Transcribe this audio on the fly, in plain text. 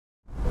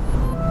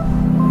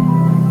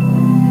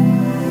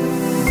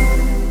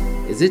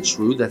Is it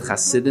true that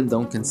Hasidim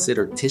don't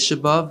consider Tisha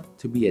B'Av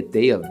to be a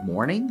day of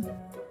mourning?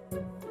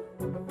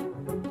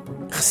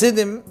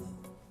 Chassidim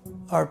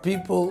are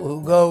people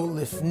who go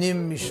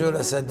lifnim mishur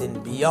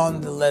hasadin,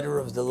 beyond the letter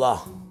of the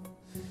law.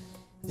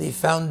 The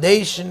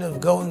foundation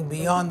of going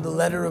beyond the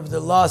letter of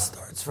the law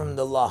starts from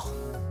the law.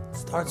 It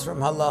starts from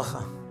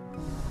halacha.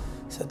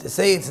 So to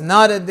say it's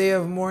not a day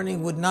of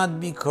mourning would not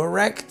be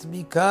correct,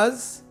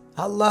 because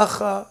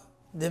halacha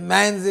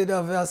demands it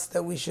of us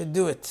that we should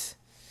do it.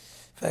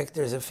 In fact,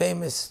 there's a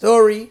famous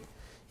story.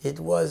 It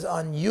was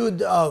on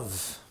Yud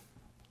Av,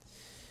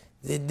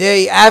 the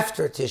day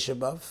after Tisha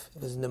B'Av.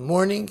 It was in the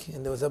morning,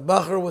 and there was a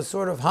bacher who was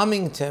sort of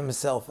humming to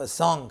himself a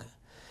song.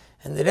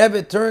 And the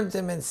Rebbe turned to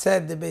him and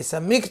said, the Beis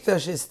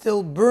HaMikdash is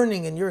still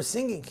burning and you're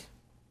singing.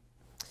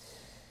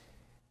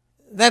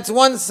 That's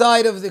one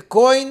side of the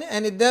coin,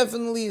 and it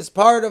definitely is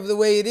part of the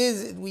way it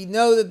is. We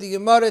know that the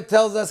Gemara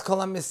tells us, Kol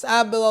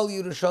HaMis'abel al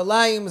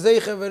Yerushalayim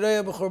zeicha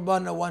v'reya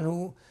b'churbana. One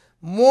who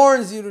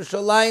mourns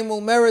Yerushalayim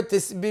will merit to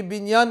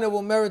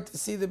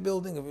see the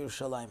building of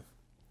Yerushalayim.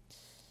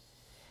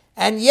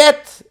 And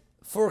yet,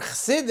 for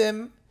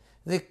Chassidim,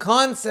 the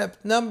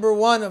concept number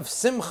one of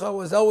Simcha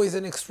was always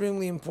an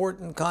extremely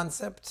important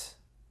concept.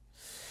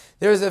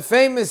 There's a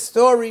famous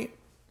story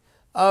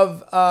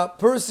of a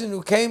person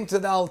who came to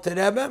the Alter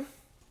Rebbe.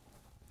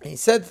 He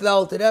said to the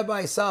Alter Rebbe,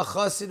 I saw a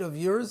chassid of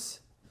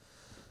yours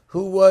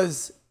who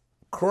was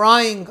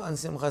crying on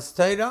Simchas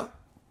Torah,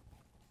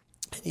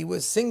 and he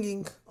was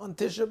singing on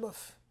Tisha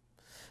B'Av.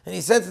 And he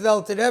said to the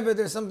Alter Rebbe,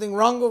 there's something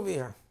wrong over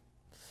here.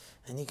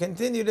 And he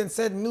continued and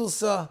said,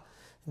 Milsa,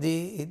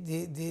 the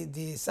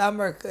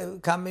Samar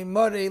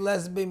Kamimore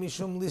Lesbe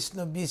Mishum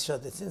Lishna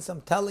Bishat. Since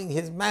I'm telling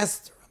his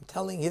master, I'm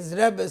telling his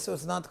Rebbe, so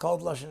it's not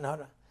called Lashon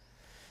Hara.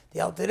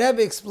 The Alter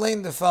Rebbe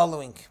explained the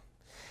following.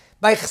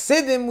 By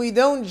Chassidim, we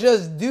don't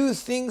just do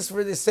things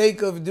for the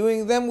sake of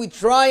doing them, we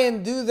try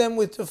and do them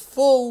with the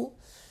full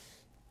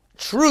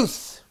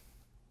truth.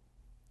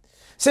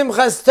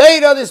 Simchas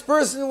Torah, this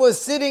person was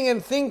sitting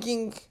and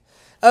thinking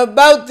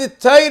about the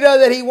Torah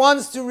that he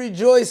wants to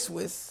rejoice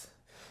with.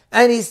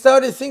 And he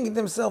started thinking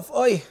to himself,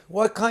 oi,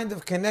 what kind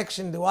of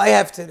connection do I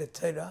have to the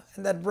Torah?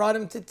 And that brought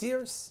him to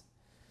tears.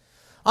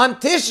 On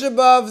Tisha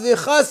B'Av,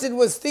 the Chassid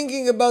was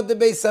thinking about the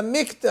Beis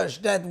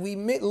HaMikdash that we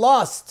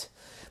lost,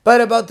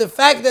 but about the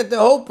fact that the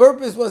whole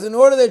purpose was in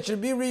order that it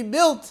should be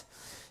rebuilt,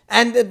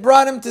 and it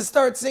brought him to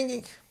start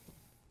singing.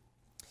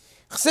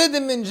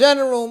 Chassidim in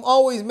general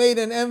always made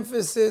an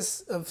emphasis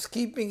of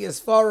keeping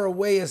as far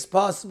away as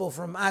possible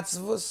from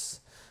atzvus,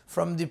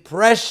 from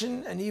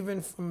depression, and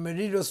even from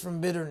meridos, from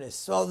bitterness.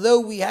 So although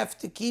we have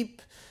to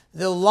keep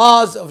the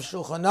laws of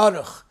Shulchan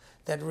Aruch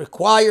that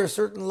require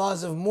certain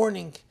laws of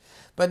mourning,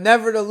 but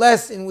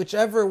nevertheless, in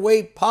whichever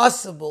way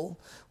possible,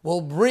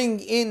 will bring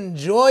in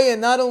joy.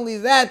 And not only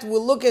that,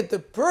 we'll look at the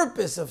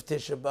purpose of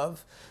Tisha B'Av,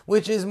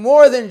 which is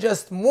more than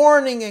just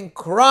mourning and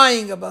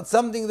crying about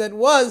something that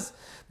was,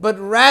 but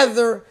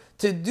rather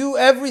to do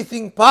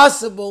everything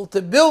possible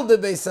to build the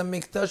Beis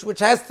HaMikdash, which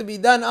has to be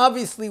done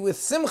obviously with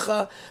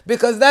Simcha,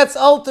 because that's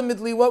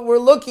ultimately what we're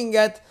looking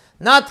at,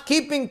 not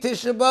keeping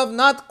Tisha B'Av,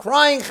 not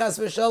crying Chas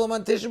v'Shalom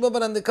on Tisha B'Av,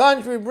 but on the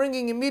contrary,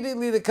 bringing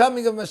immediately the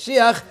coming of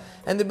Mashiach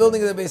and the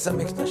building of the Beis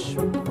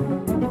HaMikdash.